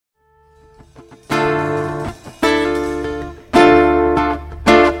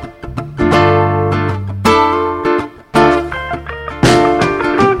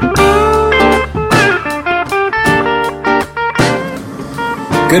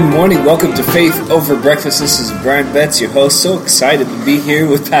Good morning. Welcome to Faith Over Breakfast. This is Brian Betts, your host. So excited to be here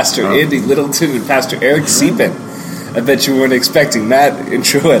with Pastor Andy Littleton and Pastor Eric Siepen. I bet you weren't expecting that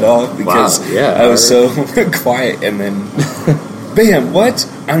intro at all because I was so quiet, and then bam, what?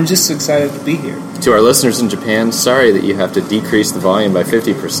 I'm just so excited to be here. To our listeners in Japan, sorry that you have to decrease the volume by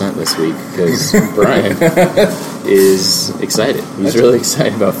 50% this week because Brian is excited. He's really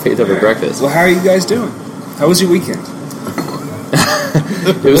excited about Faith Over Breakfast. Well, how are you guys doing? How was your weekend?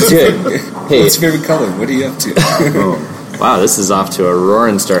 It was good. Hey, what's your favorite color? What are you up to? Wow, this is off to a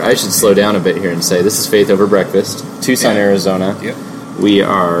roaring start. I should slow down a bit here and say this is Faith Over Breakfast, Tucson, Arizona. Yep. We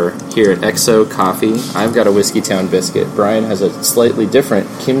are here at XO Coffee. I've got a Whiskey Town biscuit. Brian has a slightly different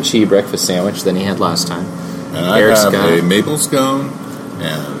kimchi breakfast sandwich than he had last time. And I have a maple scone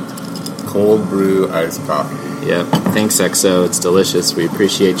and cold brew iced coffee. Yep. Thanks, XO. It's delicious. We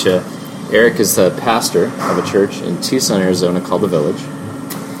appreciate you. Eric is the pastor of a church in Tucson, Arizona called The Village.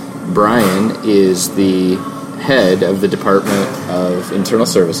 Brian is the head of the Department of Internal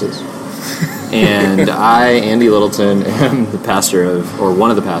Services. And I, Andy Littleton, am the pastor of, or one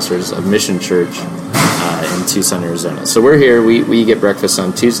of the pastors of Mission Church in Tucson, Arizona. So we're here. We get breakfast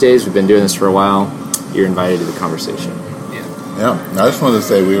on Tuesdays. We've been doing this for a while. You're invited to the conversation. Yeah. I just wanted to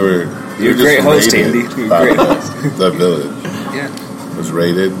say you're a great host, Andy. You're a great host. The Village. Yeah. Was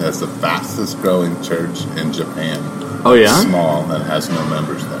rated as the fastest growing church in Japan. Oh, yeah? Small and has no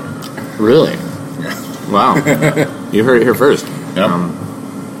members there. Really? Yeah. Wow. You heard it here first. Yep.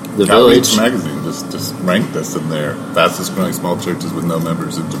 The Village magazine just ranked us in their fastest growing small churches with no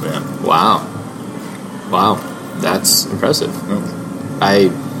members in Japan. Wow. That's impressive.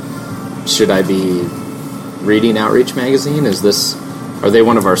 Yep. Should I be reading Outreach Magazine? Are they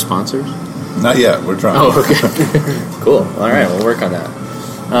one of our sponsors? Not yet. We're trying. Oh, okay. Cool. All right, we'll work on that.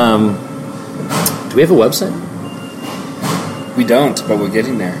 Do we have a website? We don't, but we're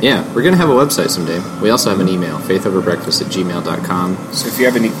getting there. Yeah, we're going to have a website someday. We also have an email, faithoverbreakfast@gmail.com. So if you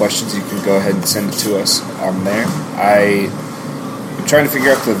have any questions, you can go ahead and send it to us on there. I'm trying to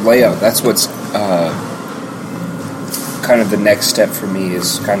figure out the layout. That's what's kind of the next step for me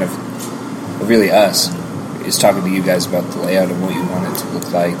is kind of really us, is talking to you guys about the layout and what you want it to look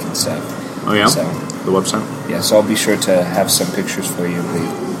like and stuff. Oh, yeah? So, the website? Yeah, so I'll be sure to have some pictures for you.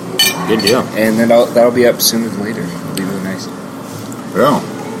 Good deal. And then that'll be up sooner than later. It'll be really nice. Yeah.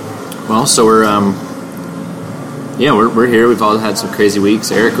 Well, so we're here. We've all had some crazy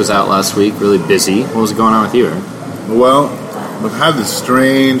weeks. Eric was out last week, really busy. What was going on with you, Eric? Well, we've had this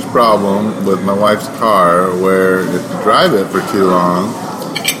strange problem with my wife's car where if you drive it for too long,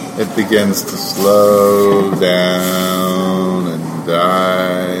 it begins to slow down and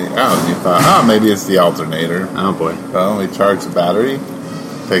die out. And you thought, maybe it's the alternator. Oh, boy. Well, we charged the battery,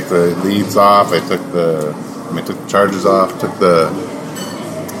 take the leads off. I took the chargers off, took the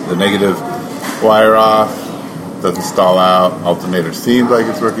negative wire off. Doesn't stall out. Alternator seems like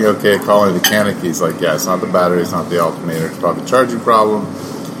it's working okay. Calling the mechanic, he's like, yeah, it's not the battery, it's not the alternator, it's probably the charging problem.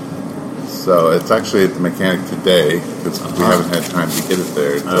 So it's actually at the mechanic today because we haven't had time to get it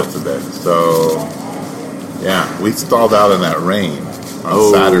there until today. So, yeah, we stalled out in that rain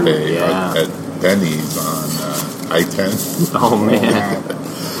on Saturday at Benny's on I-10. Oh, man.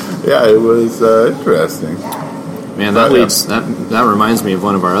 Yeah, it was interesting. Man, that reminds me of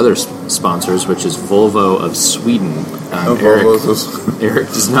one of our other sponsors, which is Volvo of Sweden. Eric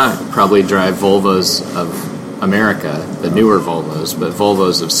does not probably drive Volvos of America, the newer Volvos, but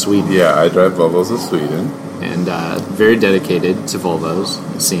Volvos of Sweden. Yeah, I drive Volvos of Sweden. And very dedicated to Volvos,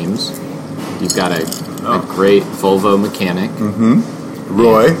 it seems. You've got a great Volvo mechanic. Mm-hmm.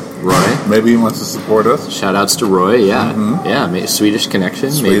 Roy. Maybe he wants to support us. Shout outs to Roy, yeah. Mm-hmm. Yeah, Swedish Connection,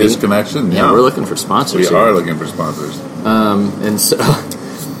 maybe. Swedish Connection, yeah. We're looking for sponsors. We are looking for sponsors. And so,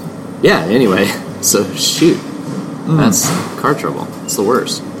 anyway, so shoot. That's car trouble. It's the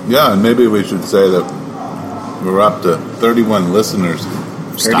worst. Yeah, and maybe we should say that we're up to 31 listeners.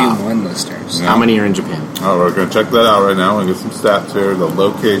 31 listeners. Yeah. How many are in Japan? Oh, we're going to check that out right now. We'll get some stats here, the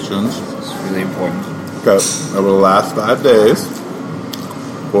locations. It's really important. Okay, over the last 5 days,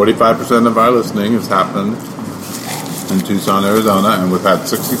 45% of our listening has happened in Tucson, Arizona, and we've had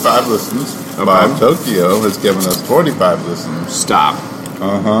 65 listens. Okay. Vibe Tokyo has given us 45 listens. Stop.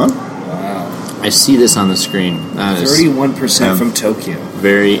 Uh-huh. Wow. I see this on the screen. That is 31% from Tokyo.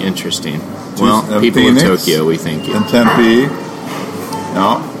 Very interesting. Well, people Phoenix, in Tokyo, we thank you. And Tempe.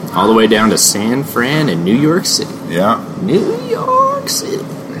 Yeah. All the way down to San Fran and New York City. Yeah. New York City.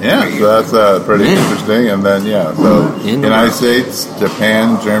 Yeah, so that's pretty interesting. And then, so United States,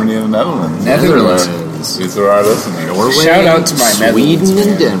 Japan, Germany, and the Netherlands. Netherlands. Netherlands, These are our listeners. Norway, Shout out to my Sweden, Netherlands, and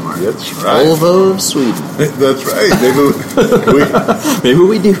man. Denmark. That's right. Volvo of Sweden. That's right. Maybe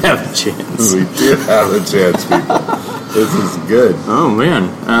we do have a chance. We do have a chance, people. This is good. Oh man,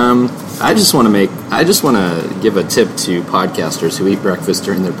 I just want to give a tip to podcasters who eat breakfast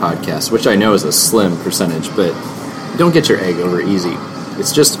during their podcast, which I know is a slim percentage, but don't get your egg over easy.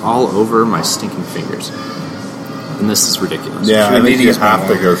 It's just all over my stinking fingers, and this is ridiculous. Yeah, I think you Media's have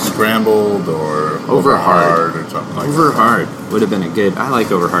to my go scrambled or Over hard. or something like Over that. hard would have been a good. I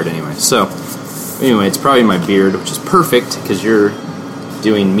like over hard anyway. So anyway, it's probably my beard, which is perfect because you're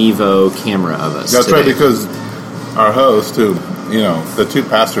doing Mevo camera of us. That's today. right, because our host, who, the two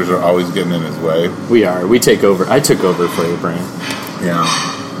pastors are always getting in his way. we are. We take over. I took over for you, Brian. Yeah.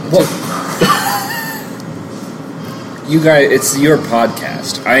 You guys, it's your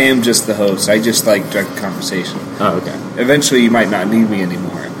podcast. I am just the host. I just like direct conversation. Oh, okay. Eventually, you might not need me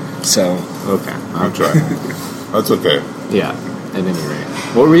anymore. So, Okay. That's right. That's okay. Yeah, at any rate.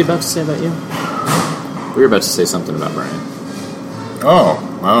 What were you about to say about you? We were about to say something about Brian. Oh,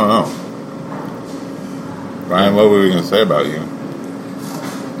 I don't know. Brian, what were we going to say about you?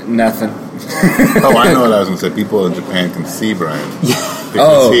 nothing. Oh, I know what I was going to say. People in Japan can see Brian. Because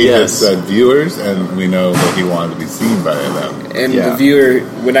Oh, he yes. has said viewers, and we know that he wanted to be seen by them. And Yeah. the viewer,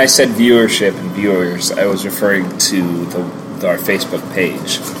 when I said viewership and viewers, I was referring to our Facebook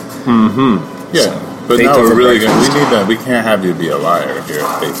page. Yeah, So, but faith now over we're really going breakfast. to, we need that. We can't have you be a liar here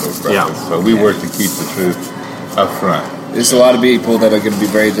at Facebook Breakfast. Yeah. So we work to keep the truth up front. There's a lot of people that are going to be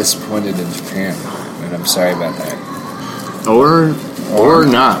very disappointed in Japan, and I'm sorry about that. Or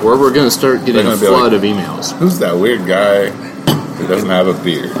not. Or we're going to start getting They're a gonna be flood like- of emails. Who's that weird guy who doesn't have a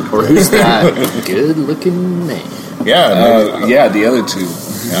beard? Or who's that good-looking man? Yeah, maybe, Yeah, the other two.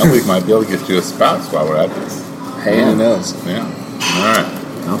 now we might be able to get you a spouse while we're at this. Hey, who knows? Yeah. All right.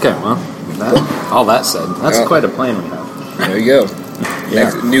 Okay, well, all that said, that's Yeah. quite a plan we have. There you go. Yeah.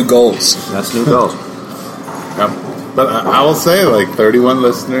 Next, new goals. That's new goals. But I will say, like, 31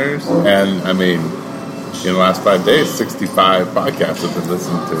 listeners, and I mean, in the last 5 days, 65 podcasts have been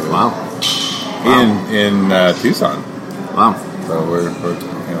listened to. Wow. In Tucson. Wow. So we're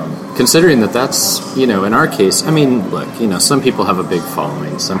Considering that's, in our case, I mean, look, some people have a big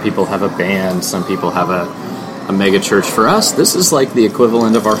following. Some people have a band. Some people have a mega church. For us, this is like the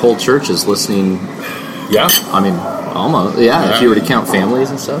equivalent of our whole church is listening. yeah. I mean, almost. Yeah, if you were to count families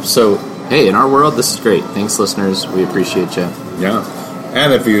and stuff. So, hey, in our world, this is great. Thanks, listeners. We appreciate you. Yeah.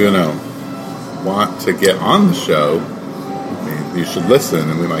 And if you, want to get on the show, I mean, you should listen,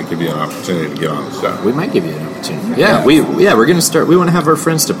 and we might give you an opportunity to get on the show. We might give you an opportunity. Yeah, we're going to start. We want to have our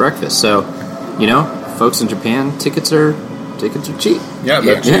friends to breakfast. So, folks in Japan, tickets are cheap. Yeah,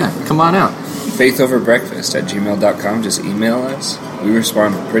 they're cheap. Yeah, come on out. Faithoverbreakfast at gmail.com. Just email us. We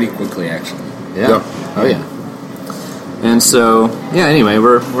respond pretty quickly, actually. Yeah. Yep. Oh yeah. And so, yeah. Anyway,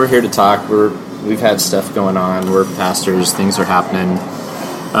 we're here to talk. We've had stuff going on. We're pastors. Things are happening.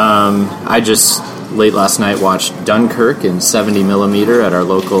 I just late last night watched Dunkirk in 70 millimeter at our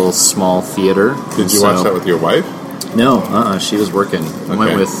local small theater. Did you watch that with your wife? No. She was working. We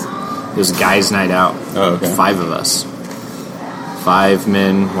went with it was guys' night out. Oh, okay. 5 of us. 5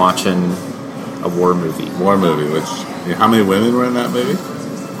 men watching a war movie. War movie, how many women were in that movie?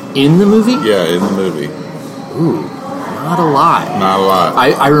 In the movie? Yeah, in the movie. Ooh, not a lot. Not a lot.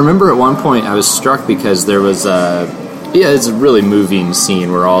 I remember at one point I was struck because there was it's a really moving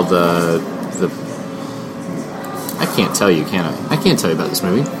scene where all the I can't tell you, can I? I can't tell you about this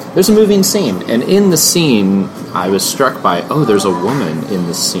movie. There's a moving scene, and in the scene I was struck by, there's a woman in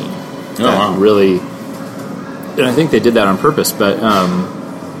the scene. That wow. really, and I think they did that on purpose, but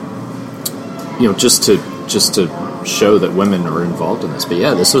just to show that women are involved in this. But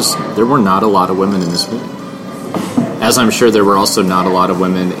yeah, there were not a lot of women in this movie. As I'm sure there were also not a lot of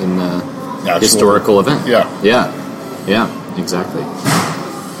women in the historical event. Yeah. Yeah, exactly.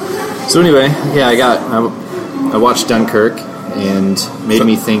 So anyway, yeah, I watched Dunkirk and made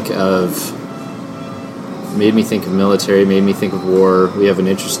me think of military, made me think of war. We have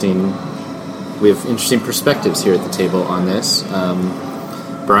interesting perspectives here at the table on this.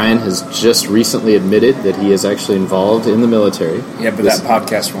 Brian has just recently admitted that he is actually involved in the military. Yeah, but that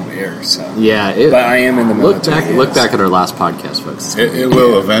podcast won't air, so. Yeah, But I am in the military. Look back at our last podcast, folks. It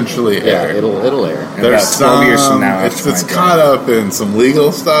will eventually air. Yeah, it'll air. In about 12 years from now. It's after my caught up in some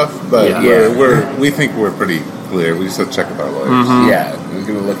legal stuff, but Yeah. we think we're pretty clear. We just have to check with our lawyers. Mm-hmm. Yeah, we're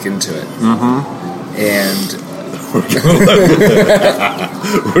going to look into it. And We're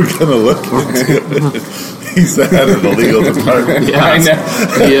gonna look into it. He's the head of the legal department. Yeah, I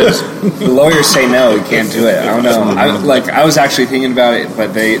know. he is. The lawyers say no, you can't do it. I don't know. I was actually thinking about it,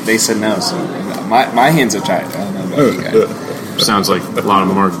 but they said no, so My hands are tied. I don't know about you guys. Sounds like a lot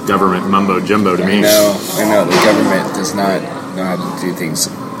of more government mumbo jumbo to me. I know. The government does not know how to do things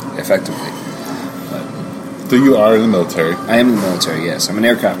effectively. So you are in the military? I am in the military, yes. I'm an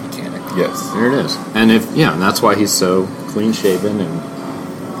aircraft mechanic. Yes. There it is. And and that's why he's so clean shaven, and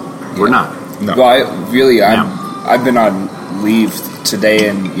we're not. No. Well, I've been on leave today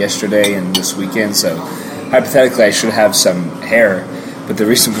and yesterday and this weekend, so hypothetically I should have some hair. But the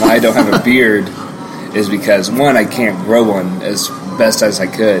reason why I don't have a beard is because, one, I can't grow one as best as I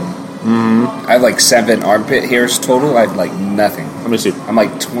could. Mm-hmm. I have like 7 armpit hairs total. I have like nothing. Let me see. I'm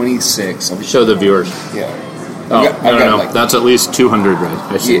like 26. Show the viewers. Yeah. Oh, no. That's at least 200 right.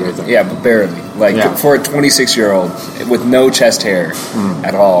 I see right there. Yeah, but barely. For a 26-year-old with no chest hair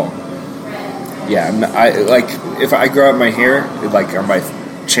at all. Yeah, if I grow out my hair, like on my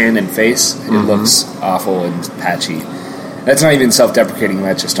chin and face, it looks awful and patchy. That's not even self-deprecating.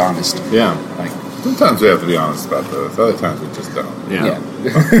 That's just honest. Yeah. Sometimes we have to be honest about those. Other times we just don't. Yeah.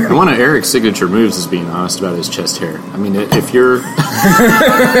 One of Eric's signature moves is being honest about his chest hair. I mean, if you're...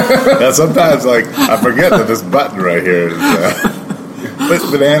 Yeah, sometimes, I forget that this button right here is...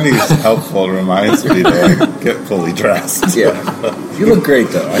 But Andy's helpful and reminds me to get fully dressed. Yeah. You look great,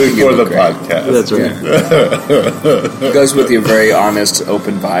 though. I think Before you look the great. podcast. That's right. Yeah. It goes with your very honest,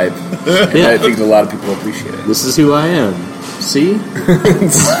 open vibe. Yeah. I think a lot of people appreciate it. This is who I am. See?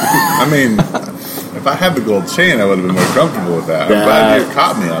 I mean... If I had the gold chain, I would have been more comfortable with that. I'm glad you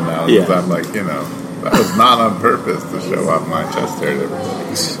caught me on that one. Because I'm like, that was not on purpose to show off my chest hair to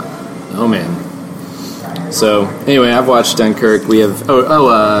everybody. Oh, man. So, anyway, I've watched Dunkirk. We have...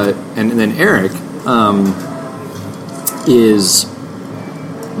 and then Eric is,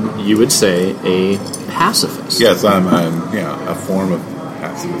 you would say, a pacifist. Yes, I'm a form of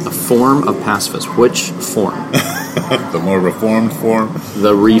pacifist. A form of pacifist. Which form? The more reformed form?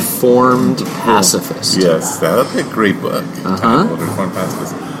 The Reformed Pacifist. Yes, that would be a great book. Uh-huh. Reformed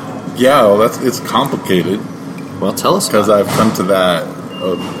Pacifist. Yeah, well, it's complicated. Well, tell us because about it. I've come to that,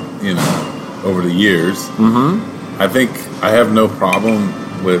 over the years. Mm-hmm. I think I have no problem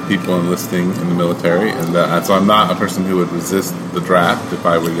with people enlisting in the military, and so I'm not a person who would resist the draft if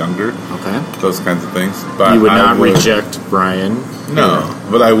I were younger. Okay. Those kinds of things. But you would not reject Brian? No,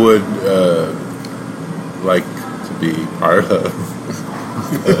 but I would like to be part of.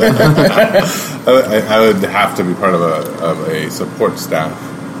 I would have to be part of a support staff.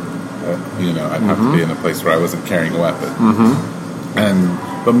 I'd have to be in a place where I wasn't carrying a weapon.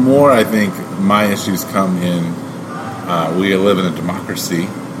 Mm-hmm. But more, I think my issues come in. We live in a democracy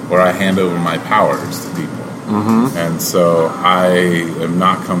where I hand over my powers to people, and so I am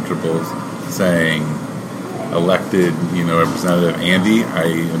not comfortable saying, elected, Representative Andy, I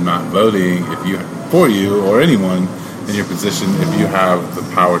am not voting for you or anyone in your position if you have the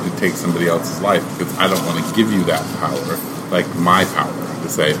power to take somebody else's life, because I don't want to give you that power, like my power, to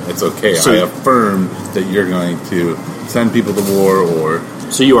say it's okay. So, I affirm that you're going to send people to war or...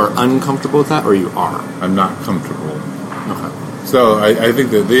 So you are uncomfortable with that, or you are? I'm not comfortable. Okay. So I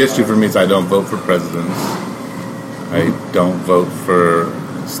think that the issue for me is I don't vote for presidents. I don't vote for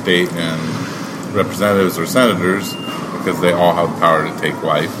state and representatives or senators because they all have power to take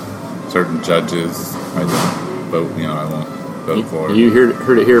life. Certain judges, I don't vote. I won't vote for. You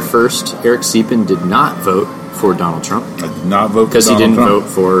heard it here first. Eric Siepen did not vote for Donald Trump. I did not vote for Donald Trump because he didn't vote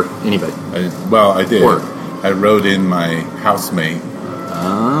for anybody. I did. I wrote in my housemate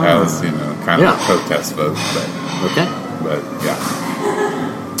as kind of a protest vote. But yeah.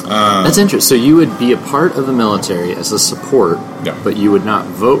 That's interesting. So you would be a part of the military as a support, but you would not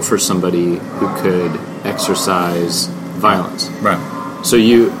vote for somebody who could exercise violence. Right. So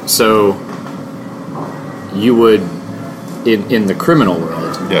you would, in the criminal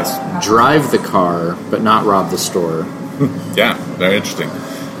world, drive the car but not rob the store. Yeah, very interesting.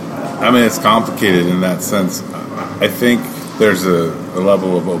 I mean, it's complicated in that sense. I think there's a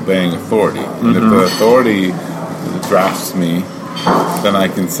level of obeying authority, and if the authority drafts me, then I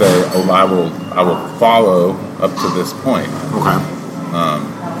can say, I will follow up to this point. Okay.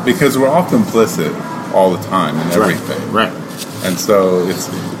 Because we're all complicit all the time in everything. Right. And so it's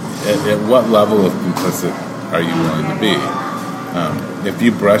at what level of complicit are you willing to be? If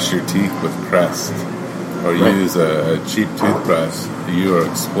you brush your teeth with Crest or use a cheap toothbrush, you are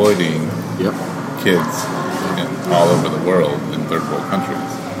exploiting kids all over the world in third world countries.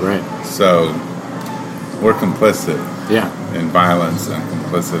 Right. So we're complicit in violence and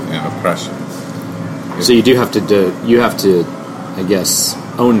complicit in oppression. So you do have to I guess,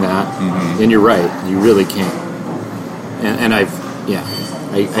 own that. And you're right. You really can't. And I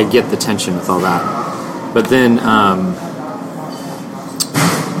get the tension with all that. But then,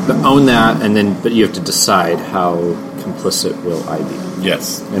 own that, but you have to decide how complicit will I be.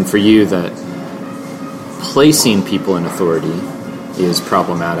 Yes. And for you, that placing people in authority is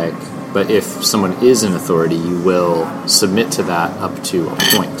problematic, but if someone is in authority, you will submit to that up to a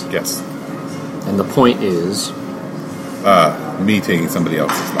point. Yes. And the point is? Me taking somebody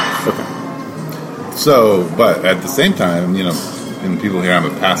else's life. Okay. So, but at the same time, when people hear I'm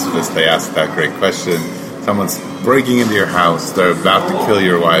a pacifist, they ask that great question. Someone's breaking into your house, they're about to kill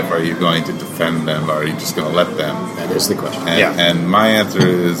your wife, are you going to defend them, or are you just going to let them? That is the question. And my answer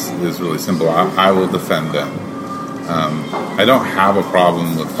is really simple. I will defend them. I don't have a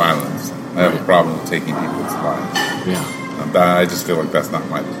problem with violence. I have a problem with taking people's lives. Yeah. I just feel like that's not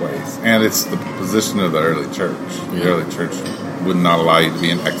my place. And it's the position of the early church. Yeah. The early church would not allow you to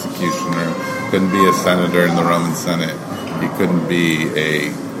be an executioner, couldn't be a senator in the Roman Senate, you couldn't be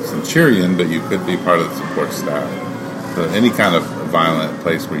a centurion, but you could be part of the support staff. So any kind of violent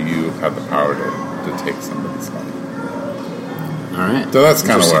place where you have the power to take somebody's life. All right. So that's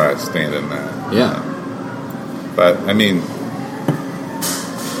kind of where I stand in that. Yeah. But, I mean,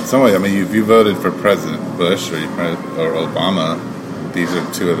 if you voted for President Bush or Obama, these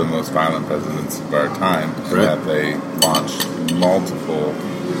are two of the most violent presidents of our time, and that they launched multiple,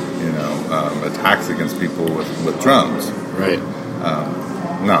 attacks against people with drones. Right.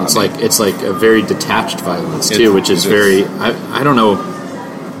 No, it's like a very detached violence too, which is very. I don't know.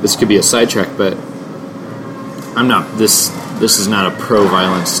 This could be a sidetrack, but I'm not. This is not a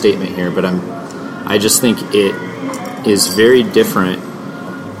pro-violence statement here, but I just think it is very different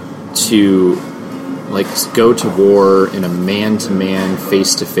to go to war in a man-to-man,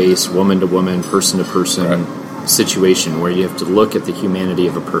 face-to-face, woman-to-woman, person-to-person situation where you have to look at the humanity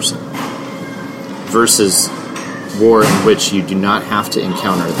of a person versus war in which you do not have to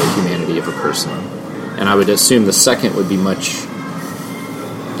encounter the humanity of a person. And I would assume the second would be much,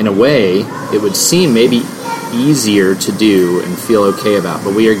 in a way, it would seem maybe easier to do and feel okay about,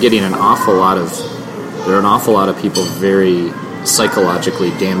 but we are getting there are an awful lot of people very psychologically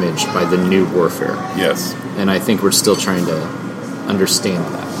damaged by the new warfare. Yes. And I think we're still trying to understand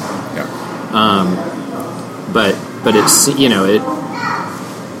that. Yeah. But it's,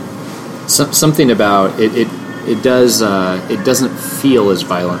 something about it it doesn't feel as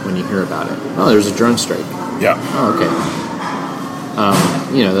violent when you hear about it. Oh, there's a drone strike. Yeah. Oh, okay.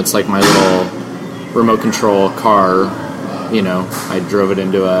 That's like my little remote control car. I drove it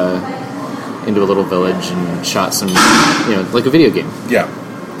into a little village and shot some, like a video game. Yeah.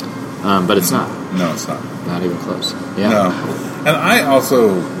 But it's not. No, it's not. Not even close. Yeah. No. And I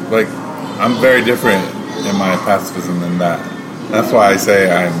also, I'm very different in my pacifism than that. That's why I say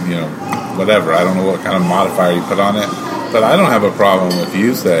I'm, whatever. I don't know what kind of modifier you put on it. But I don't have a problem if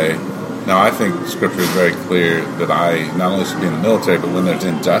you say, no, I think Scripture is very clear that I not only should be in the military, but when there's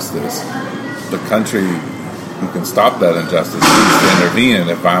injustice, the country who can stop that injustice needs to intervene, and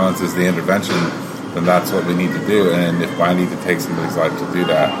if violence is the intervention, then that's what we need to do. And if I need to take somebody's life to do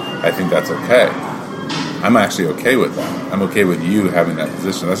that, I think that's okay. I'm actually okay with that. I'm okay with you having that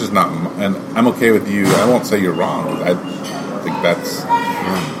position. That's just not, and I'm okay with you. I won't say you're wrong. I think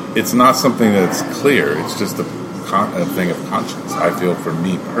it's not something that's clear. It's just a thing of conscience. I feel for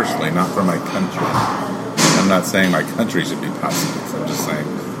me personally, not for my country. I'm not saying my country should be pacifist. I'm just saying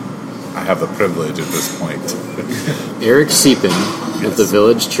I have the privilege at this point. Eric Siepen at the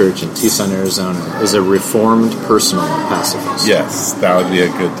Village Church in Tucson, Arizona, is a reformed personal pacifist. Yes, that would be a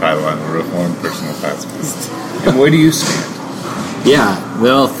good title on a reformed personal pacifist. And where do you stand? Yeah,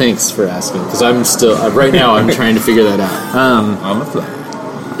 well, thanks for asking, because I'm still, right now I'm trying to figure that out. On the fly.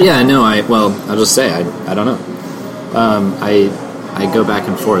 Yeah, no, I'll just say, I don't know. I go back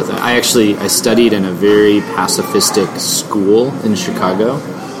and forth. I studied in a very pacifistic school in Chicago.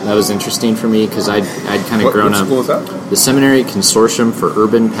 That was interesting for me because I'd kind of grown up. What school was that? The Seminary Consortium for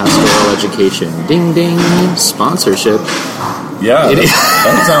Urban Pastoral Education. Ding ding, sponsorship. Yeah,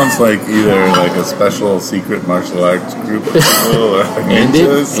 that sounds like either like a special secret martial arts group of people or like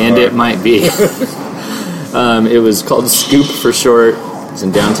ninjas. It might be. It was called Scoop for short. It's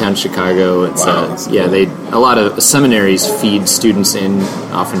in downtown Chicago. It's cool. A lot of seminaries feed students in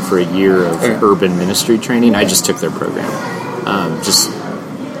often for a year of urban ministry training. I just took their program, just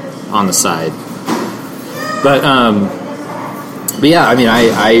on the side. But yeah, I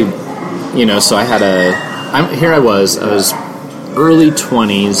mean, so I had here I was early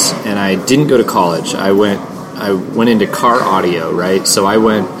 20s, and I didn't go to college. I went into car audio, right? So I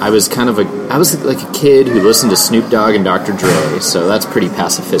was like a kid who listened to Snoop Dogg and Dr. Dre, so that's pretty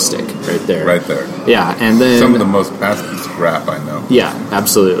pacifistic right there. Right there. Yeah, and then some of the most pacifistic rap I know. Yeah,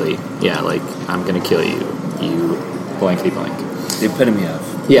 absolutely. Yeah, like, I'm gonna kill you, you blankety blank. The epitome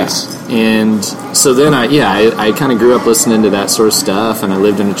of. Yes. And so then I kind of grew up listening to that sort of stuff, and I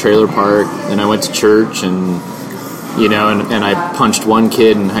lived in a trailer park, and I went to church, and and I punched one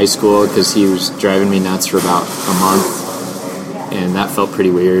kid in high school because he was driving me nuts for about a month, and that felt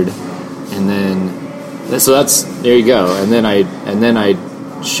pretty weird. And then, so there you go. And then I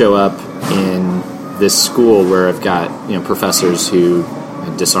show up in this school where I've got professors who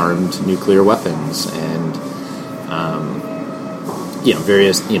had disarmed nuclear weapons and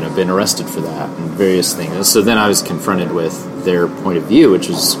various been arrested for that and various things. So then I was confronted with their point of view, which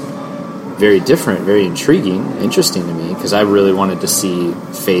was very different, very intriguing, interesting to me, because I really wanted to see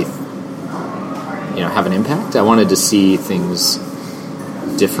faith have an impact. I wanted to see things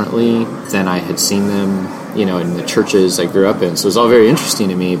differently than I had seen them in the churches I grew up in. So it was all very interesting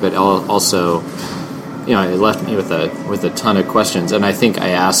to me, but also it left me with a ton of questions. And I think I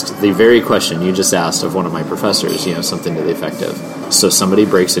asked the very question you just asked of one of my professors, something to the effect of, so somebody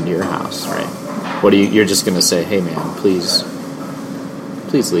breaks into your house, right? What you're just going to say, hey man, please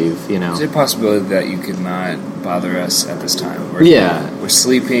leave, Is there a possibility that you could not bother us at this time? We're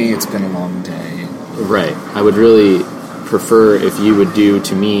sleeping, it's been a long day. Right. I would really prefer if you would do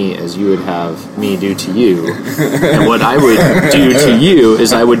to me as you would have me do to you. And what I would do to you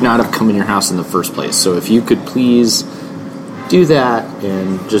is I would not have come in your house in the first place. So if you could please do that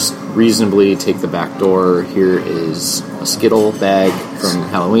and just reasonably take the back door. Here is a Skittle bag from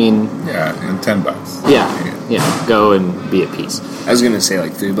Halloween. Yeah, and $10. Yeah. Go and be at peace. I was going to say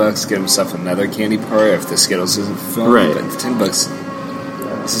like $3, get himself another candy bar if the Skittles isn't fun. Right. But $10,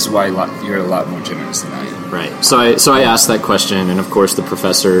 this is why you're a lot more generous than I am. Right. So I asked that question, and of course the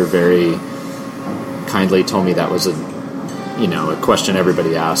professor very kindly told me that was a question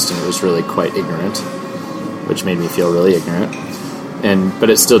everybody asked, and it was really quite ignorant, which made me feel really ignorant. But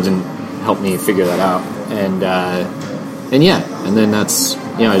it still didn't help me figure that out. And then that's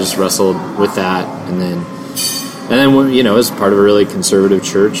I just wrestled with that, and then as part of a really conservative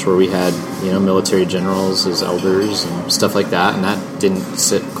church where we had military generals as elders and stuff like that, and that didn't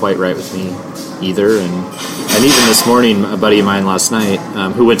sit quite right with me either. And even this morning, a buddy of mine last night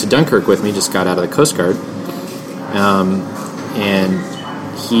who went to Dunkirk with me just got out of the Coast Guard, and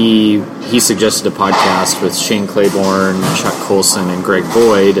he suggested a podcast with Shane Claiborne, Chuck Colson, and Greg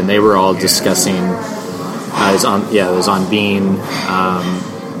Boyd, and they were all discussing. It was on Bean.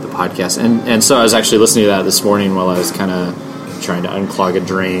 The podcast, and so I was actually listening to that this morning while I was kind of trying to unclog a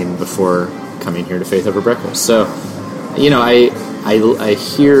drain before coming here to Faith Over Breakfast. So, I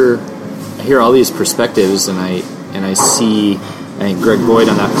hear all these perspectives, and I see. I think Greg Boyd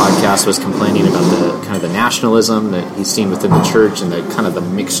on that podcast was complaining about the kind of the nationalism that he's seen within the church, and the kind of the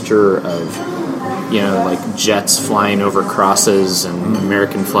mixture of like jets flying over crosses and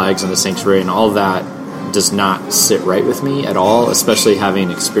American flags in the sanctuary, and all that does not sit right with me at all, especially having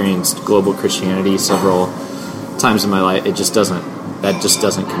experienced global Christianity several times in my life. That just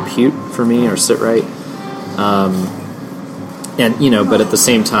doesn't compute for me or sit right. But at the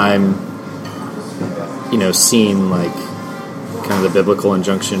same time, seeing like kind of the biblical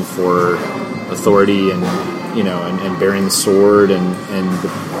injunction for authority and bearing the sword and the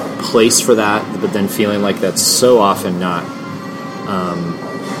place for that, but then feeling like that's so often not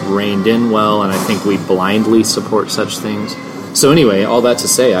reined in well, and I think we blindly support such things. So anyway, all that to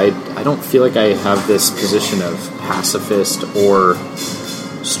say, I don't feel like I have this position of pacifist or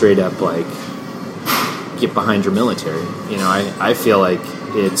straight up like get behind your military. I feel like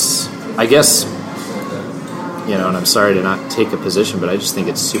it's, I guess, and I'm sorry to not take a position, but I just think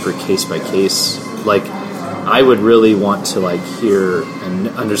it's super case by case. Like, I would really want to like hear and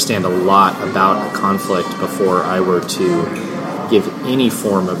understand a lot about a conflict before I were to give any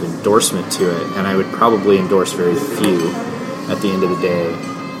form of endorsement to it, and I would probably endorse very few at the end of the day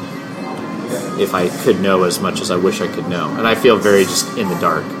if I could know as much as I wish I could know. And I feel very just in the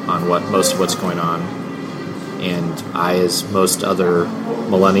dark on most of what's going on. And I, as most other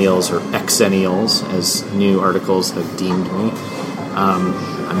millennials or exennials, as new articles have deemed me,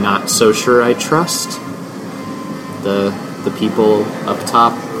 I'm not so sure I trust the people up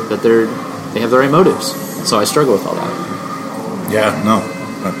top that they have the right motives. So I struggle with all that. Yeah, no.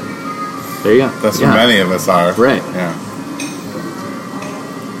 There you go. That's what many of us are. Right. Yeah.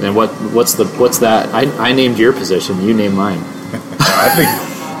 And what's that? I named your position. You named mine.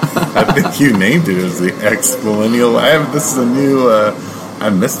 I think you named it as the ex-millennial. This is a new. I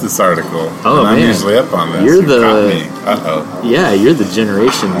missed this article. Oh, and I'm man. usually up on this. You're you're the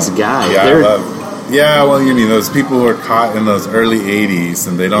generations guy. Well, those people who are caught in those early '80s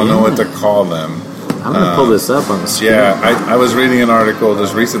and they don't know what to call them. I'm going to pull this up on the screen. Yeah, I was reading an article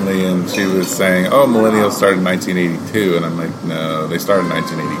just recently, and she was saying, "Oh, millennials started in 1982," and I'm like, "No, they started in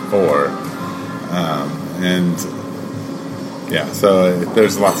 1984." And yeah, so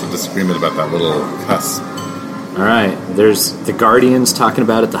there's lots of disagreement about that little cusp. All right, there's the Guardian's talking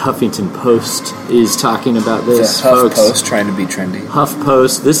about it. The Huffington Post is talking about this. The folks. HuffPost trying to be trendy.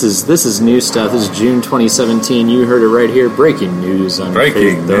 HuffPost. This is new stuff. This is June 2017. You heard it right here. Breaking news on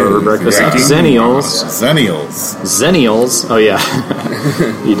Breaking news. Breakfast. Yeah. Zennials. Zennials. Oh yeah,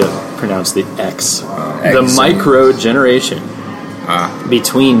 you don't pronounce the X. The X. micro generation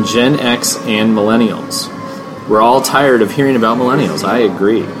between Gen X and millennials. We're all tired of hearing about millennials. I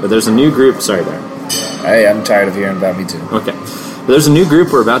agree, but there's a new group. Sorry, there. Hey, I'm tired of hearing about me too. Okay. There's a new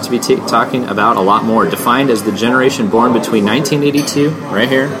group we're about to be talking about a lot more, defined as the generation born between 1982, right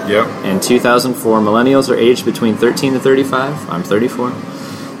here, and 2004. Millennials are aged between 13 to 35. I'm 34.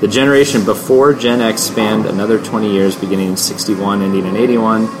 The generation before Gen X spanned another 20 years, beginning in 61, ending in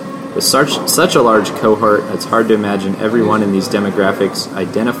 81. With such a large cohort, it's hard to imagine everyone in these demographics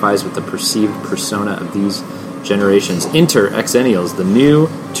identifies with the perceived persona of these generations. Enter Xennials, the new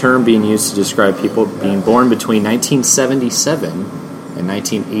term being used to describe people being born between 1977 and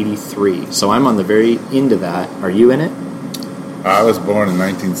 1983. So I'm on the very end of that. Are you in it? I was born in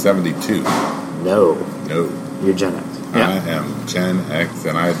 1972. No. You're Gen X. Yeah. I am Gen X,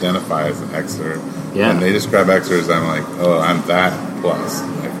 and I identify as an Xer. Yeah. When they describe Xers, I'm like, oh, I'm that plus,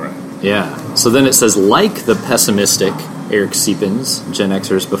 my friend. Yeah. So then it says, like the pessimistic Eric Siepens, Gen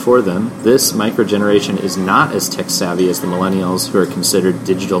Xers before them, this microgeneration is not as tech-savvy as the millennials who are considered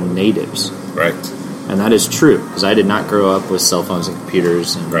digital natives. Right. And that is true, because I did not grow up with cell phones and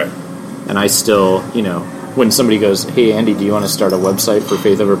computers. And, right. And I still, when somebody goes, hey, Andy, do you want to start a website for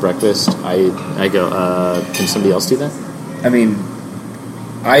Faith Over Breakfast? I go, can somebody else do that? I mean,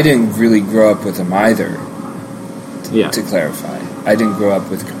 I didn't really grow up with them either, to clarify. I didn't grow up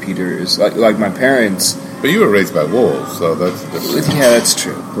with computers. Like my parents... But you were raised by wolves, so that's different. Yeah, that's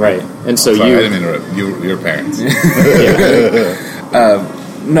true. Right. And so Sorry, you... I didn't interrupt. Your parents.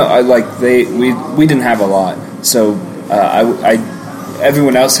 No, we didn't have a lot. So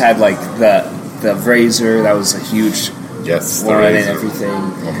everyone else had like the Razor. That was a huge one and everything.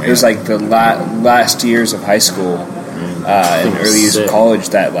 Oh, it was like the last years of high school and early years of college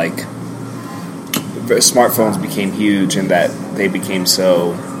that like smartphones became huge and that they became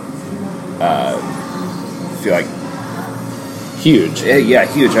so. I feel like huge. Yeah,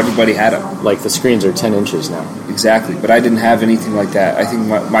 huge. Everybody had them. Like the screens are 10 inches now. Exactly, but I didn't have anything like that. I think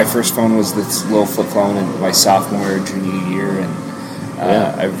my first phone was this little flip phone in my sophomore or junior year, and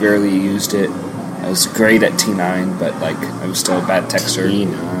I rarely used it. I was great at T9, but like I was still a bad texter.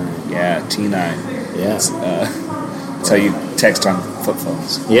 T9. Yeah, T9. Yeah. That's how you text on flip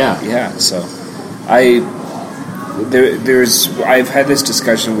phones. Yeah. Yeah. So I've had this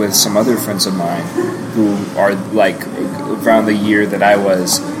discussion with some other friends of mine who are like around the year that I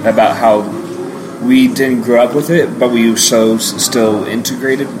was about how we didn't grow up with it, but we were so still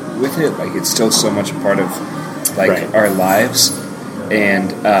integrated with it. Like it's still so much a part of like our lives,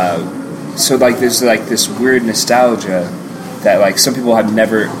 and so like there's like this weird nostalgia that like some people have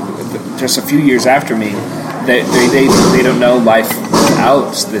never. Just a few years after me, they don't know life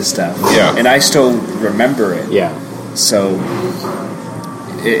without this stuff. Yeah, and I still remember it. Yeah. So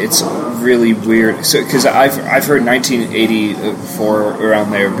it's really weird. So because I've heard 1984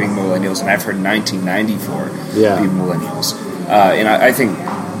 around there being millennials, and I've heard 1994 being millennials, and I think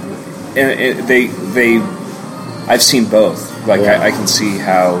I've seen both. Like I can see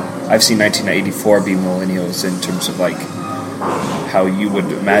how I've seen 1984 be millennials in terms of like how you would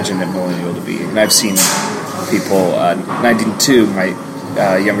imagine a millennial to be, and I've seen people 1992. My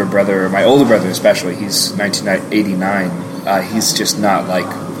younger brother, or my older brother especially, he's 1989. He's just not like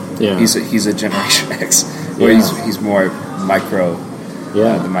he's a Generation X, where he's more micro,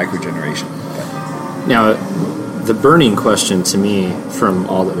 the micro generation. But. Now, the burning question to me from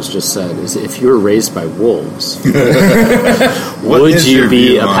all that was just said is: if you were raised by wolves, would you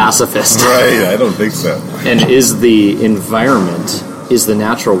be a pacifist? Right, I don't think so. And is the environment, is the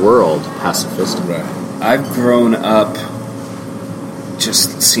natural world pacifist? Right. I've grown up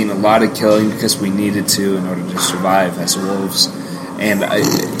just seen a lot of killing because we needed to in order to survive as wolves, and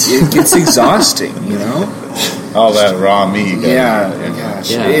it gets exhausting, you know. All that raw meat.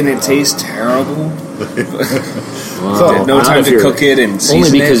 Gosh. And it tastes terrible. Wow. No time to cook it and season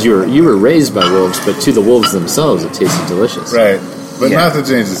only because it. you were raised by wolves, but to the wolves themselves, it tasted delicious. Right, but not to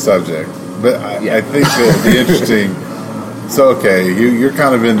change the subject. But I think that the interesting. So you're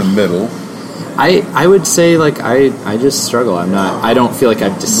kind of in the middle. I would say like I just struggle. I don't feel like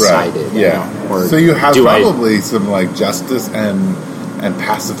I've decided. Right. Yeah. You know, or so you have do probably some like justice and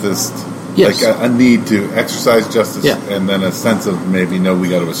pacifist, Yes. like a need to exercise justice, Yeah. and then a sense of maybe no, we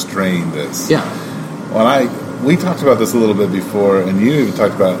got to restrain this. Yeah. We talked about this a little bit before, and you even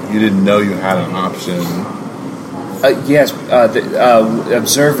talked about you didn't know you had an option. Yes, the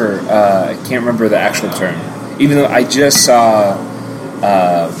observer. I can't remember the actual term. Even though I just saw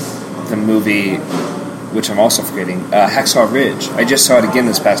the movie, which I'm also forgetting, Hacksaw Ridge. I just saw it again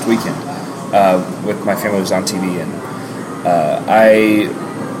this past weekend with my family. It was on TV, and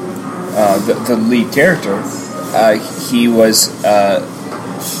the lead character, he was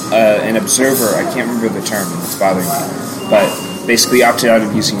an observer. I can't remember the term, and it's bothering me. But basically opted out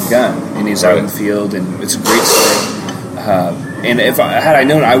of using a gun, and he's out in the field, and it's a great story. And had I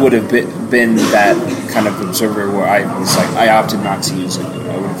known, I would have been that kind of observer where I was like, I opted not to use it.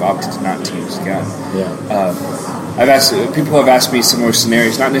 I would have opted not to use a gun. Yeah. People have asked me similar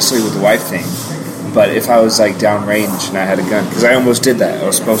scenarios, not necessarily with the wife thing, but if I was like downrange and I had a gun, because I almost did that. I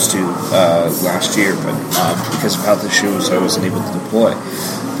was supposed to last year, but because of health issues, I wasn't able to deploy.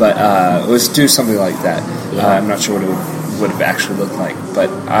 But it was do something like that. Yeah. I'm not sure what it would have actually looked like, but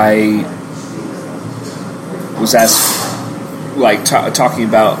I was asked, like talking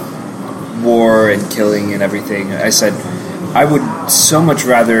about war and killing and everything. I said I would so much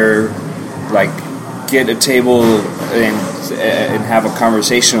rather like get a table and have a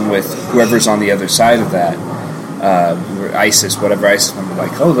conversation with whoever's on the other side of that, ISIS, whatever ISIS member,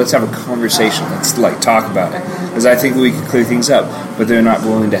 like, oh, let's have a conversation, let's like talk about it, because I think we can clear things up, but they're not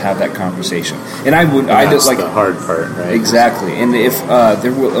willing to have that conversation. And That's like the hard part, right? Exactly. And if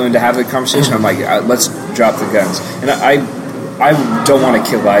they're willing to have the conversation, I'm like, let's drop the guns. And I don't want to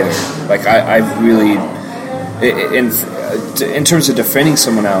kill either. Like I really, in terms of defending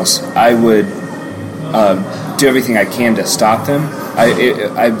someone else, I would do everything I can to stop them.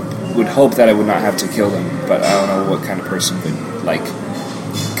 I would hope that I would not have to kill them, but I don't know what kind of person would like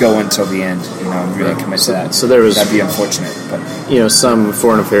go until the end, and really commit to that. So there was, that'd be unfortunate, but some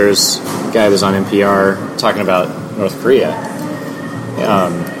foreign affairs guy was on NPR talking about North Korea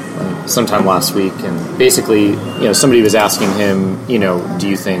sometime last week, and basically, somebody was asking him, do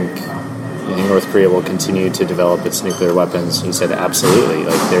you think North Korea will continue to develop its nuclear weapons? And he said, absolutely.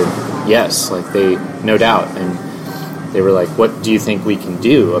 They no doubt. And they were like, what do you think we can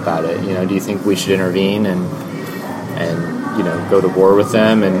do about it? Do you think we should intervene and go to war with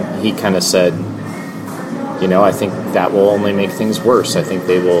them? And he kind of said, I think that will only make things worse. I think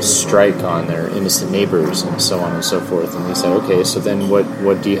they will strike on their innocent neighbors and so on and so forth. And he said, okay, so then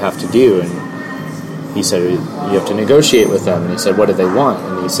what do you have to do? And he said, you have to negotiate with them. And he said, what do they want?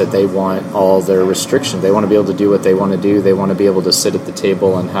 And he said, they want all their restrictions. They want to be able to do what they want to do. They want to be able to sit at the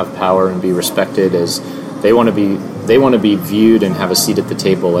table and have power and be respected as they want to be viewed and have a seat at the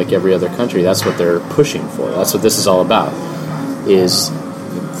table like every other country. That's what they're pushing for. That's what this is all about, is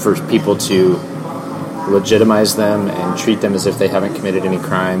for people to legitimize them and treat them as if they haven't committed any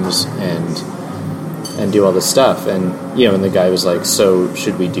crimes and do all this stuff. And and the guy was like, so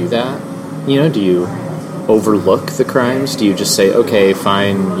should we do that? Do you overlook the crimes? Do you just say, okay,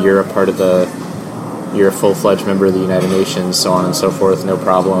 fine, you're a full-fledged member of the United Nations, so on and so forth, no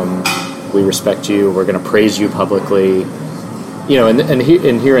problem, we respect you, we're going to praise you publicly, and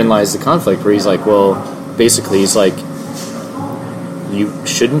herein lies the conflict, where he's like, well, basically he's like, you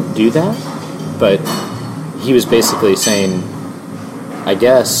shouldn't do that, but he was basically saying, I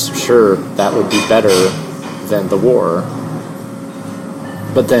guess, sure, that would be better than the war,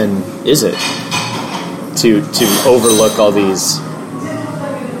 but then is it to overlook all these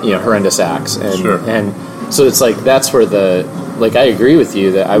horrendous acts? And sure. And so it's like, that's where I agree with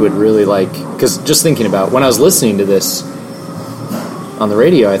you that I would really like, because just thinking about when I was listening to this on the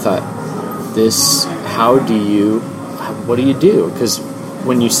radio, I thought, what do you do? Because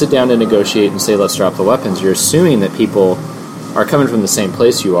when you sit down to negotiate and say, let's drop the weapons, you're assuming that people are coming from the same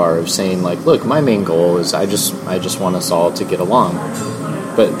place you are, of saying, like, look, my main goal is I just want us all to get along.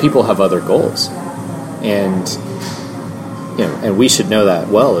 But people have other goals. And and we should know that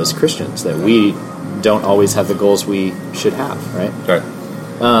well as Christians, that we don't always have the goals we should have, right? Right.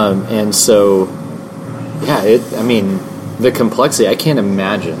 And so, the complexity, I can't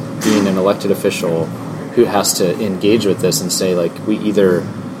imagine being an elected official who has to engage with this and say, like, we either,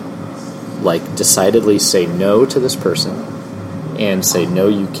 like, decidedly say no to this person and say, no,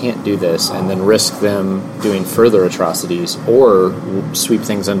 you can't do this, and then risk them doing further atrocities, or sweep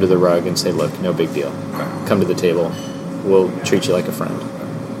things under the rug and say, look, no big deal. Okay. Come to the table. We'll treat you like a friend.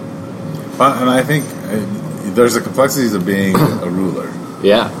 Well, and I think there's the complexities of being a ruler.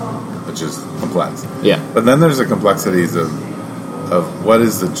 Yeah. which is complex. Yeah. But then there's the complexities of what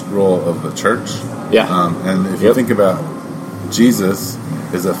is the role of the church. Yeah. And if you think about Jesus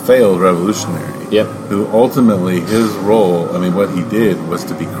is a failed revolutionary. Yep. Who ultimately, his role, what he did was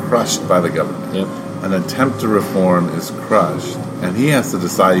to be crushed by the government. Yep. An attempt to reform is crushed. And he has to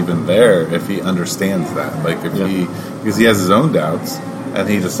decide even there if he understands that. Like if because he has his own doubts, and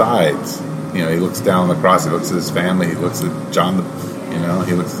he decides, he looks down on the cross, he looks at his family, he looks at John,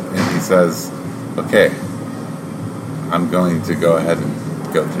 he looks and he says, okay, I'm going to go ahead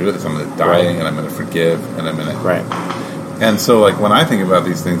and go through this. I'm going to die, and I'm going to forgive, and I'm going to... Right. And so, like, when I think about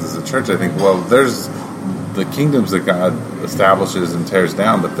these things as a church, I think, well, there's the kingdoms that God establishes and tears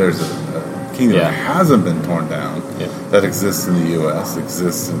down, but there's a kingdom that hasn't been torn down, that exists in the U.S.,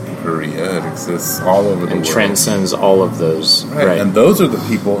 exists in Korea, it exists all over the world. And transcends all of those. Right. And those are the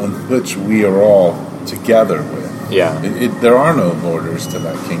people in which we are all together with. Yeah. There are no borders to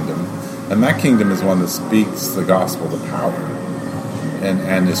that kingdom. And that kingdom is one that speaks the gospel to power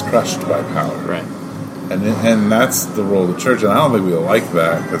and is crushed by power. Right. And that's the role of the church. And I don't think we like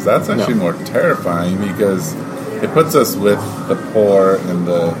that, because that's actually more terrifying, because it puts us with the poor and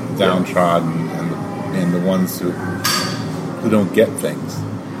the downtrodden and the ones who don't get things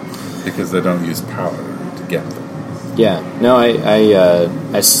because they don't use power to get them. Yeah. No,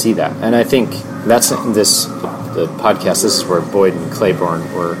 I see that. And I think that's the podcast. This is where Boyd and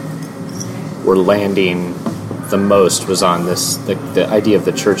Claiborne were landing the most, was on this the idea of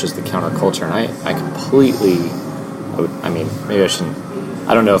the church as the counterculture. And I completely, maybe I shouldn't,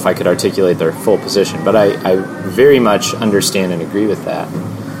 I don't know if I could articulate their full position, but I very much understand and agree with that.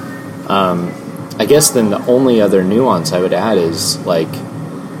 I guess then the only other nuance I would add is,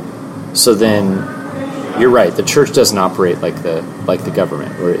 so then you're right, the church doesn't operate like the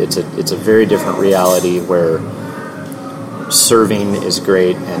government, where it's a very different reality, where serving is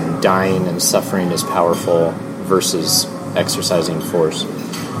great and dying and suffering is powerful versus exercising force.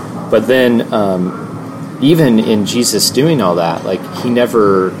 But then even in Jesus doing all that, he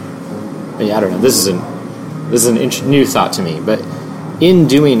never, I don't know, this is an new thought to me, but in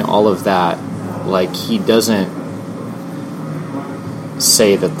doing all of that, he doesn't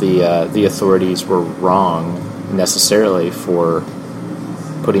say that the authorities were wrong necessarily for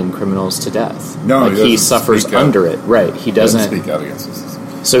putting criminals to death. No, he suffers under it. Right. He doesn't speak out against this.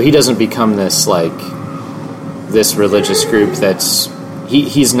 So he doesn't become this this religious group that's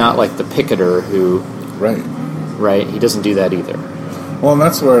he's not like the picketer who right, he doesn't do that either. Well, and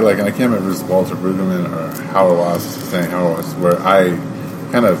that's where, and I can't remember if it was Walter Brueggemann or Howard Ross, where I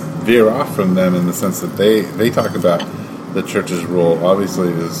kind of veer off from them in the sense that they talk about the church's role, obviously,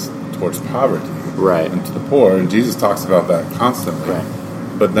 is towards poverty, right, and to the poor, and Jesus talks about that constantly. Right.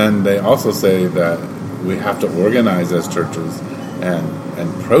 But then they also say that we have to organize as churches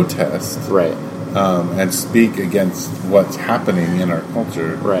and protest, right, and speak against what's happening in our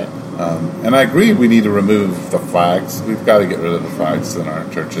culture, right. And I agree, we need to remove the flags. We've got to get rid of the flags in our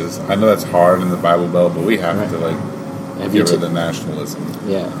churches. I know that's hard in the Bible Belt, but we have to get rid of the nationalism.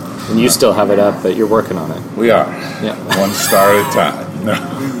 Yeah, and you still have it up, but you're working on it. We are. Yeah. One star at a time.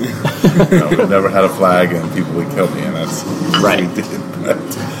 No, we've never had a flag, and people would kill me, and that's what we did.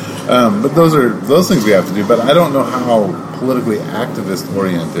 But those things we have to do. But I don't know how politically activist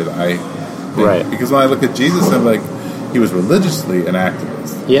oriented I think. Right. Because when I look at Jesus, I'm like, he was religiously an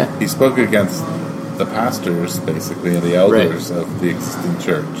activist. Yeah. He spoke against the pastors, basically, and the elders of the existing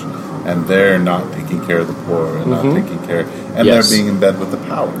church. And they're not taking care of the poor and not taking care, and they're being in bed with the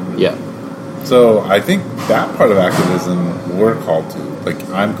power. Yeah. So I think that part of activism we're called to.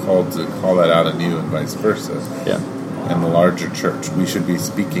 I'm called to call that out in you and vice versa. Yeah. In the larger church, we should be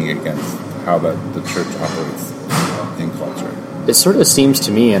speaking against how the church operates in culture. It sort of seems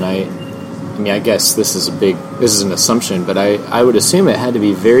to me, and I guess this is an assumption, but I would assume it had to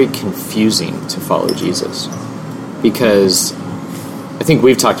be very confusing to follow Jesus, because I think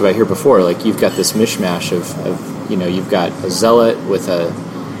we've talked about here before, you've got this mishmash of you've got a zealot with a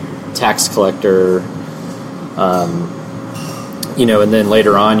tax collector, and then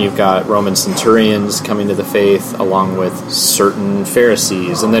later on you've got Roman centurions coming to the faith along with certain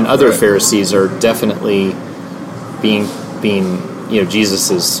Pharisees, and then other Pharisees are definitely being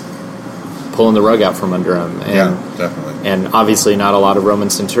Jesus is pulling the rug out from under him. And, definitely. And obviously not a lot of Roman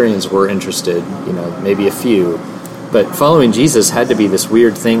centurions were interested, maybe a few. But following Jesus had to be this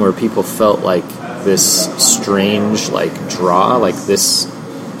weird thing where people felt like this strange, draw, this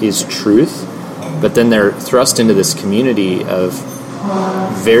is truth. But then they're thrust into this community of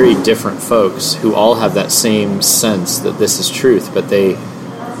very different folks who all have that same sense that this is truth, but they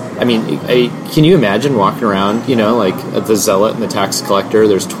I mean, can you imagine walking around, like the zealot and the tax collector,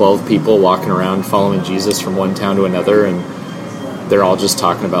 there's 12 people walking around following Jesus from one town to another, and they're all just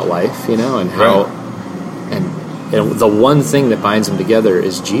talking about life, and how, and the one thing that binds them together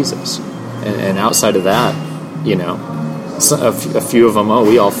is Jesus. And outside of that, a few of them,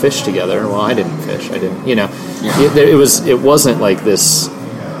 we all fish together. Well, I didn't fish. I didn't, It wasn't like this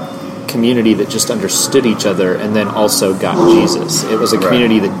community that just understood each other and then also got Jesus. It was a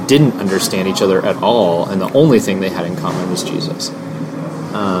community that didn't understand each other at all, and the only thing they had in common was Jesus.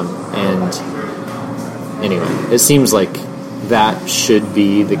 And anyway, it seems like that should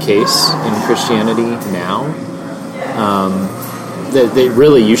be the case in Christianity now.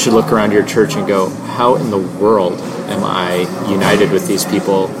 You should look around your church and go, how in the world am I united with these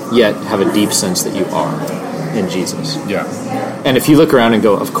people, yet have a deep sense that you are in Jesus? Yeah. And if you look around and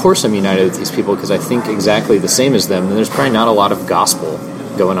go, of course I'm united with these people because I think exactly the same as them, then there's probably not a lot of gospel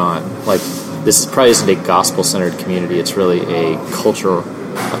going on. Like, this probably isn't a gospel-centered community. It's really a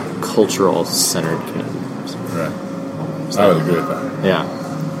cultural-centered community. Right. I would agree with that. Yeah.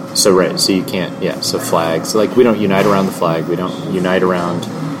 So you can't, so flags. Like, we don't unite around the flag. We don't unite around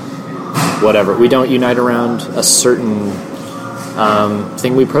whatever. We don't unite around a certain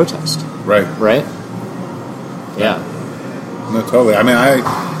thing we protest. Right. Right? Yeah. No, totally. I mean,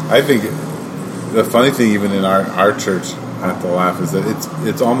 I think the funny thing, even in our church, I have to laugh, is that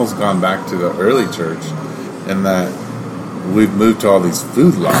it's almost gone back to the early church, in that we've moved to all these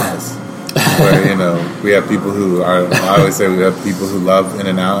food laws, where we have people who are. I always say we have people who love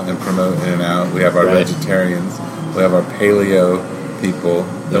In-N-Out and promote In-N-Out. We have our vegetarians. We have our paleo people.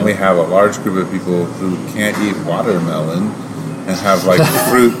 Then we have a large group of people who can't eat watermelon and have like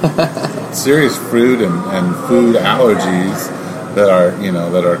serious fruit and food allergies that are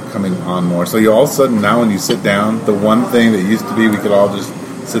coming on more. So you all of a sudden now, when you sit down, the one thing that used to be we could all just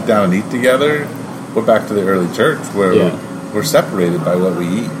sit down and eat together, we're back to the early church where we're separated by what we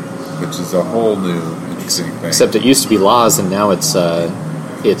eat, which is a whole new interesting thing. Except it used to be laws, and now it's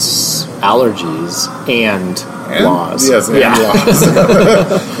allergies and laws. Yes, and laws.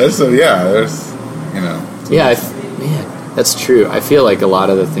 There's that's true. I feel like a lot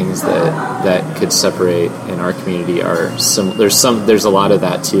of the things that could separate in our community are there's a lot of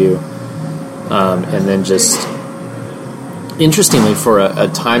that too, and then just interestingly, for a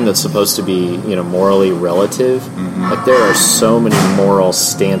time that's supposed to be morally relative, like there are so many moral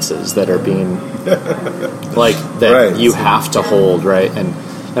stances that are being you have to hold, right? And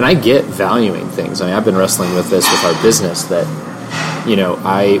I get valuing things. I mean, I've been wrestling with this with our business that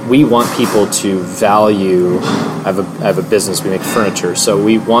we want people to value. I have a business. We make furniture, so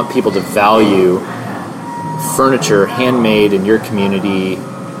we want people to value furniture handmade in your community.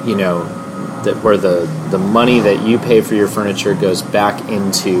 That where the money that you pay for your furniture goes back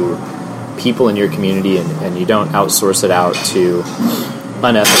into people in your community, and you don't outsource it out to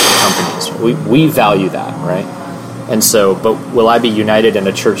unethical companies. We value that, right? And so, but will I be united in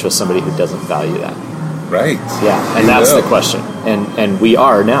a church with somebody who doesn't value that? Right. Yeah, and that's the question. And we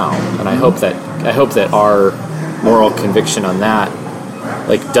are now, and I hope that our moral conviction on that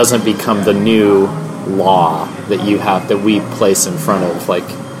doesn't become the new law that we place in front of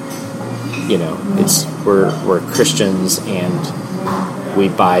it's we're Christians and we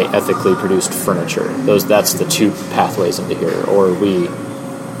buy ethically produced furniture. That's the two pathways into here, or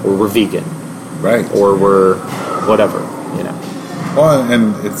we're vegan, right? Or we're whatever, Well,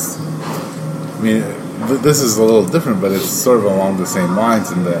 and it's, this is a little different, but it's sort of along the same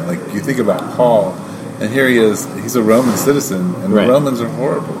lines in that, you think about Paul, and here he is, he's a Roman citizen, and the Romans are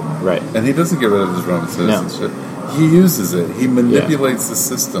horrible. Right. And he doesn't get rid of his Roman citizenship. No. He uses it. He manipulates the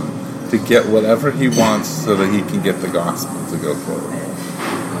system to get whatever he wants so that he can get the gospel to go forward.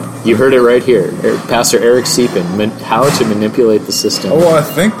 You heard it right here. Pastor Eric Siepen, how to manipulate the system. Oh, well, I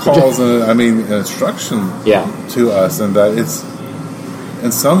think Paul's an instruction to us, and that it's,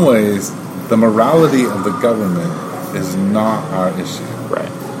 in some ways, the morality of the government is not our issue.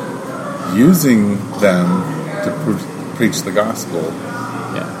 Right. Using them to preach the gospel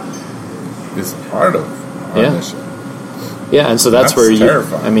is part of our mission. Yeah, and so that's where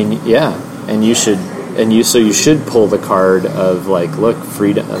terrifying. you should pull the card of look,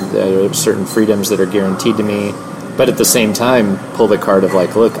 freedom. There are certain freedoms that are guaranteed to me, but at the same time, pull the card of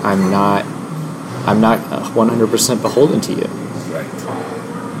look, I'm not 100% beholden to you. Right.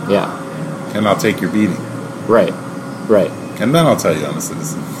 Yeah. And I'll take your beating. Right. And then I'll tell you I'm a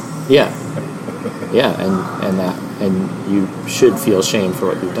citizen. Yeah. Yeah, and you should feel shame for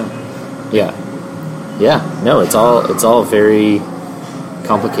what you've done. Yeah. Yeah. No, it's all very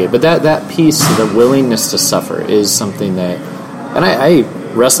complicated. But that piece, the willingness to suffer, is something that, and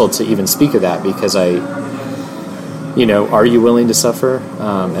wrestle to even speak of that because are you willing to suffer?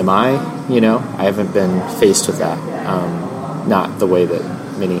 Am I? I haven't been faced with that. Not the way that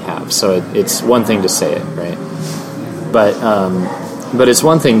many have. So it's one thing to say it, right? But it's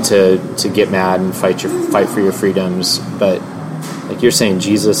one thing to get mad and fight for your freedoms. But like you're saying,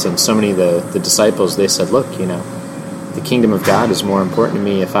 Jesus and so many of the disciples, they said, look, the kingdom of God is more important to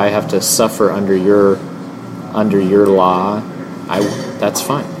me. If I have to suffer under your law, that's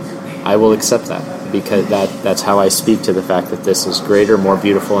fine. I will accept that because that's how I speak to the fact that this is greater, more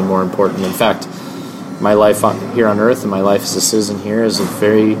beautiful, and more important. In fact, my life here on earth and my life as a citizen here is of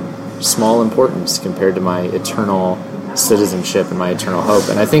very small importance compared to my eternal citizenship and my eternal hope.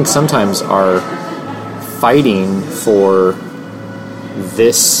 And I think sometimes our fighting for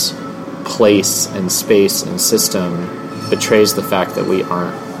this place and space and system betrays the fact that we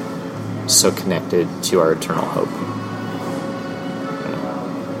aren't so connected to our eternal hope.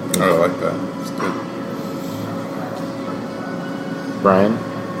 I like that. It's good. Brian,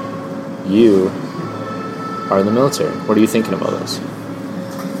 you are in the military. What are you thinking about this?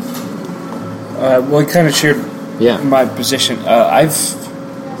 Well, I kind of shared my position.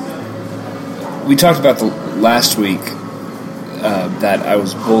 We talked about the last week that I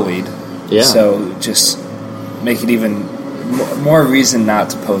was bullied. Yeah. So just make it even more reason not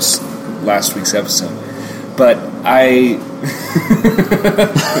to post last week's episode. But I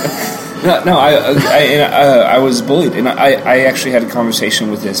was bullied, and I actually had a conversation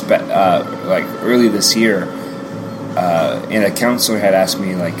with this like early this year, and a counselor had asked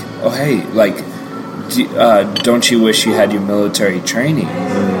me like, "Oh hey, like, don't you wish you had your military training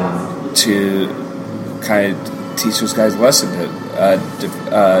to kind of teach those guys a lesson?"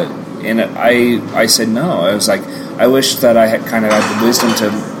 And I said no. I was like, I wish that I had kind of had the wisdom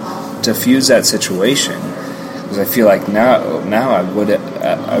to fuse that situation. Because I feel like now I would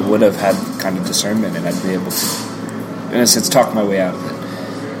have had kind of discernment, and I'd be able to, in a sense, talk my way out of it.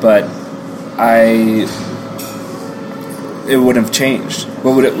 But it wouldn't have changed.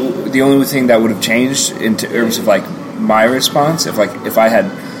 The only thing that would have changed in terms of like my response, if I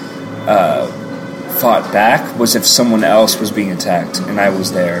had fought back, was if someone else was being attacked and I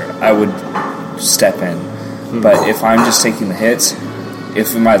was there, I would step in. Mm-hmm. But if I'm just taking the hits,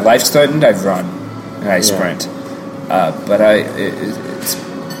 if my life's threatened, I'd run and I sprint. But I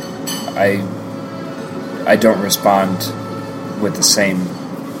don't respond with the same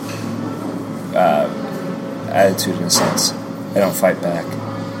attitude in a sense. I don't fight back.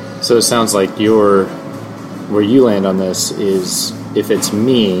 So it sounds like where you land on this is, if it's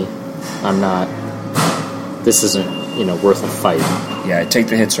me, this isn't worth a fight. Yeah, I take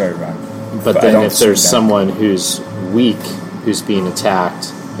the hits or I run. But then if there's someone who's weak, who's being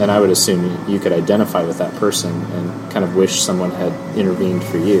attacked, then I would assume you could identify with that person and kind of wish someone had intervened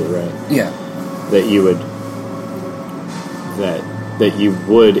for you, right? Yeah. That you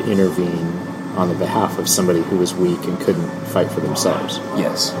would intervene on the behalf of somebody who was weak and couldn't fight for themselves.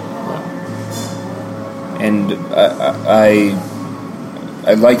 Yes. Yeah. And I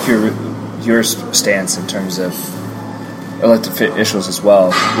like your stance in terms of elected officials as well,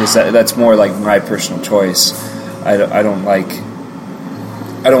 because that's more like my personal choice. I don't want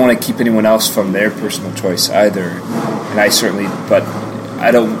to keep anyone else from their personal choice either, and but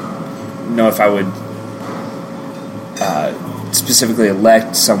I don't know if I would specifically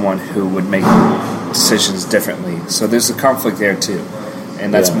elect someone who would make decisions differently. So there's a conflict there too,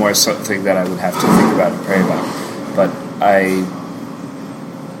 and that's more something that I would have to think about and pray about. But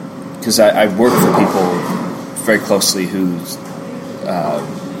because I work for people very closely who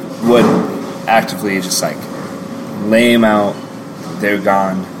would actively just like lay them out, they're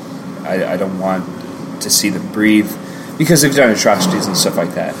gone. I don't want to see them breathe because they've done atrocities and stuff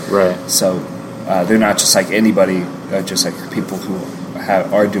like that. Right. So they're not just like anybody, just like people who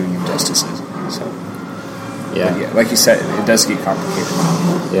are doing injustices. So yeah, like you said, it does get complicated.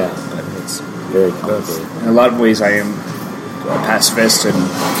 Yeah, it's very complicated. In a lot of ways, I am a pacifist, and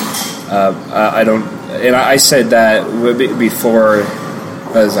I don't. And I said that before.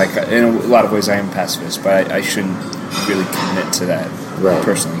 I was like, in a lot of ways, I am pacifist, but I shouldn't really commit to that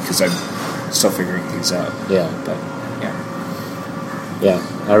personally because I'm still figuring things out. Yeah, but yeah,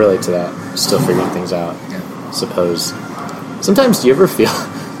 I relate to that. Still figuring things out. Yeah. Suppose. Sometimes, do you ever feel?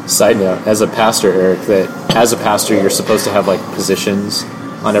 Side note, as a pastor, Eric, that as a pastor, you're supposed to have like positions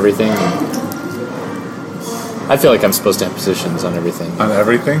on everything. I feel like I'm supposed to have positions on everything. On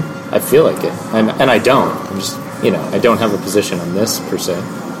everything? I feel like it, and I don't. I'm just, I don't have a position on this per se,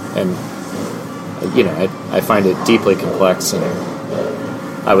 and I find it deeply complex, and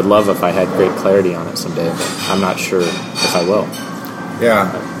I would love if I had great clarity on it someday, but I'm not sure if I will.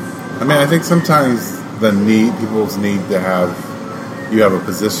 Yeah. I mean, I think sometimes people's need to have you have a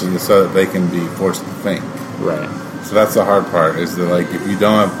position so that they can be forced to think. Right. So that's the hard part, is that, like, if you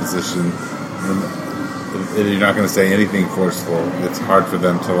don't have a position, then you're not going to say anything forceful. It's hard for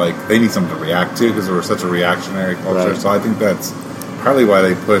them to, like, they need something to react to because we're such a reactionary culture. Right. So I think that's partly why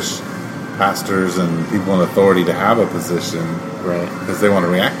they push pastors and people in authority to have a position. Right. Because they want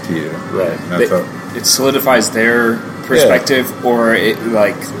to react to you. Right. It solidifies their perspective, or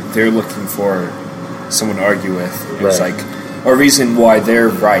they're looking for someone to argue with. It's Right. like a reason why they're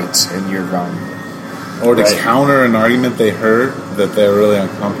right and you're wrong. Or to Right. counter an argument they heard that they're really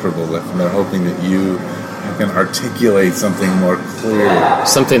uncomfortable with, and they're hoping that you can articulate something more clear.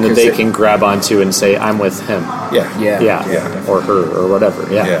 Something that they can grab onto and say, I'm with him. Yeah. Yeah. Or her, or whatever.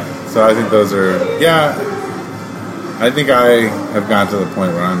 Yeah. So I think those are, I think I have gotten to the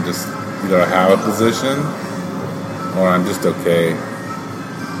point where I'm just either I have a position or I'm just okay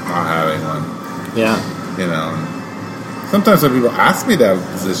not having one. Yeah. You know, sometimes when people ask me to have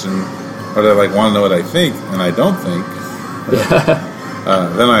a position, or they like want to know what I think, and I don't think,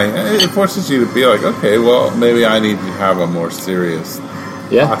 then it forces you to be like, okay, well, maybe I need to have a more serious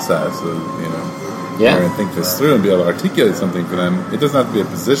process of, and think this through and be able to articulate something for them. It doesn't have to be a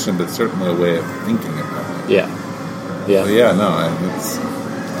position, but certainly a way of thinking about it. Yeah. So it's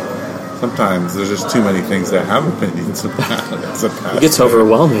sometimes there's just too many things that have opinions about it. It gets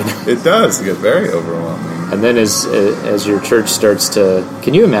overwhelming. It does get very overwhelming. And then as your church starts to...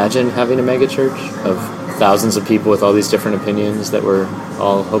 Can you imagine having a mega church of thousands of people with all these different opinions that were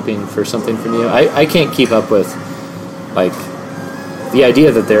all hoping for something from you? I can't keep up with, like, the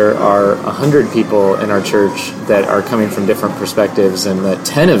idea that there are 100 people in our church that are coming from different perspectives and that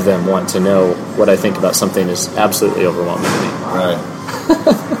 10 of them want to know what I think about something is absolutely overwhelming to me. Right.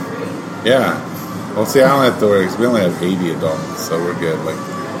 Yeah. Well, see, I don't have to worry because we only have 80 adults, so we're good. Like,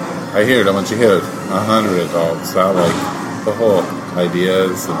 I hear that once you hit 100 adults, that, like, the whole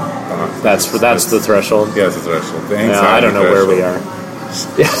ideas and thoughts. That's the threshold? Yeah, it's the threshold. I don't know where we are.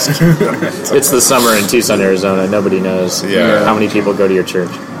 It's the summer in Tucson, Arizona. Nobody knows how many people go to your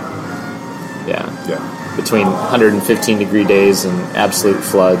church. Yeah. Between 115-degree days and absolute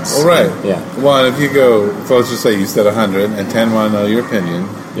floods. Well, right. Yeah. Well, if you go, so let's just say you said 100 and 10 want to know your opinion,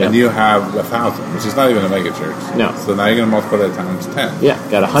 and you have 1,000, which is not even a mega church. No. So now you're going to multiply that times 10. Yeah,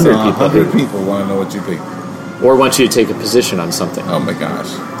 got 100 people. 100 people want to know what you think. Or want you to take a position on something. Oh my gosh.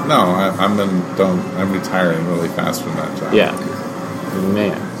 No, I'm retiring really fast from that job. Yeah.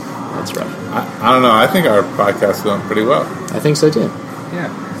 Man, that's rough. I don't know. I think our podcast went pretty well. I think so too. Yeah.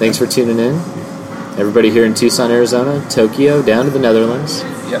 Thanks for tuning in. Everybody here in Tucson, Arizona, Tokyo, down to the Netherlands.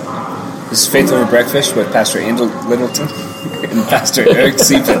 Yep. This is Faith Over Breakfast with Pastor Andrew Littleton and Pastor Eric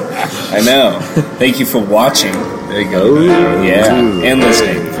Siepen. I know. Thank you for watching. There you go. Oh, yeah. And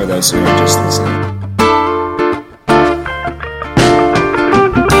listening for those who are just listening.